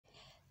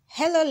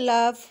Hello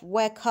love,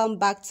 welcome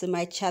back to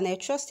my channel.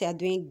 Trust you are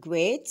doing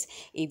great.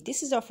 If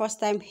this is your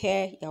first time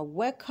here, you're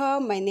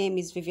welcome. My name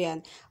is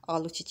Vivian or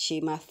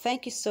Luchi.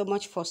 Thank you so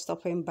much for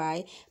stopping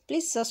by.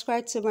 Please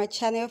subscribe to my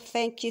channel.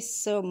 Thank you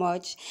so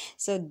much.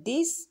 So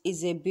this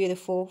is a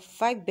beautiful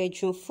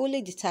 5-bedroom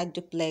fully detached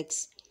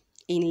duplex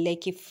in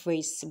Lekki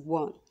phase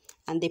 1,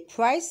 and the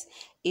price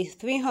is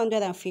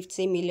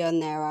 350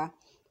 million naira,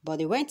 but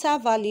the rental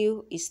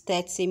value is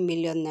 30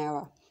 million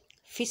naira.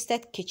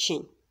 Fitted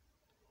kitchen.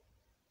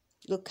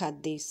 Look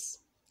at this.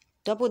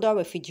 Double door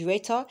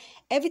refrigerator.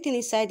 Everything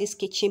inside this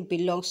kitchen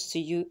belongs to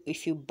you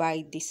if you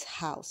buy this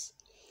house.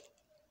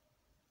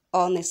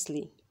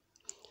 Honestly.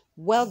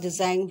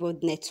 Well-designed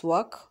road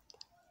network.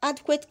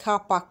 Adequate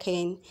car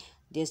parking.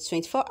 There's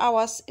 24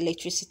 hours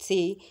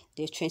electricity.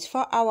 There's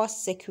 24 hours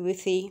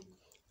security.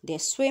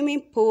 There's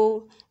swimming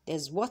pool.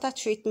 There's water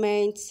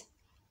treatment.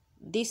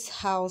 This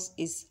house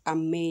is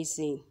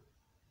amazing.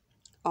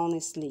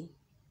 Honestly.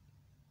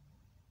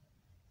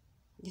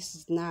 This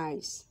is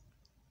nice.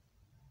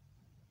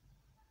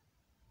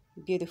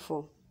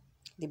 Beautiful.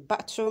 The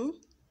bathroom.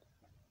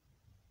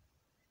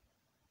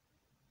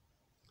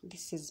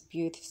 This is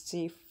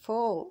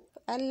beautiful.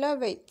 I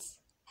love it.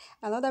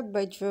 Another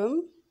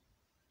bedroom.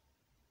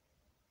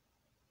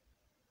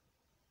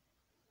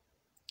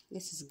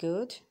 This is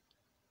good.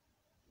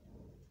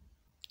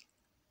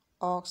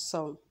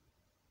 Awesome.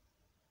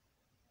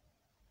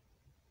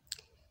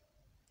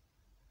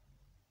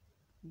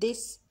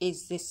 This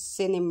is the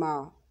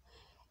cinema.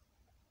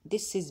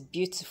 This is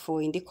beautiful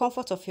in the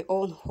comfort of your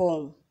own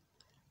home.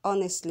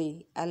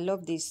 Honestly, I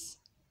love this.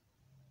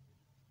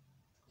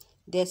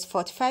 There's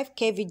 45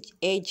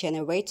 kVA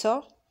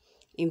generator,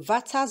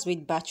 inverters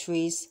with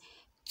batteries,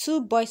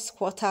 2 boys'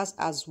 quarters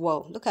as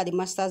well. Look at the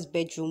master's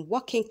bedroom,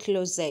 walk-in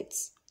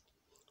closets.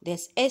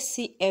 There's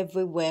AC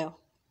everywhere.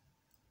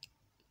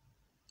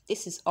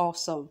 This is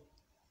awesome.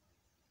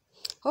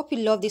 Hope you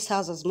love this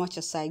house as much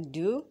as I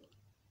do.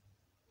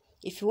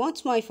 If you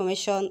want more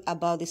information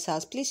about this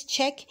house, please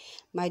check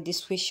my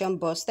description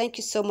box. Thank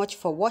you so much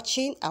for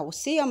watching. I will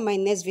see you on my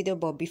next video.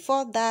 But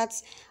before that,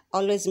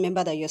 always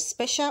remember that you're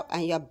special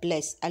and you're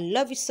blessed. I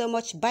love you so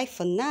much. Bye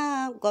for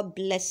now. God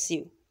bless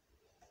you.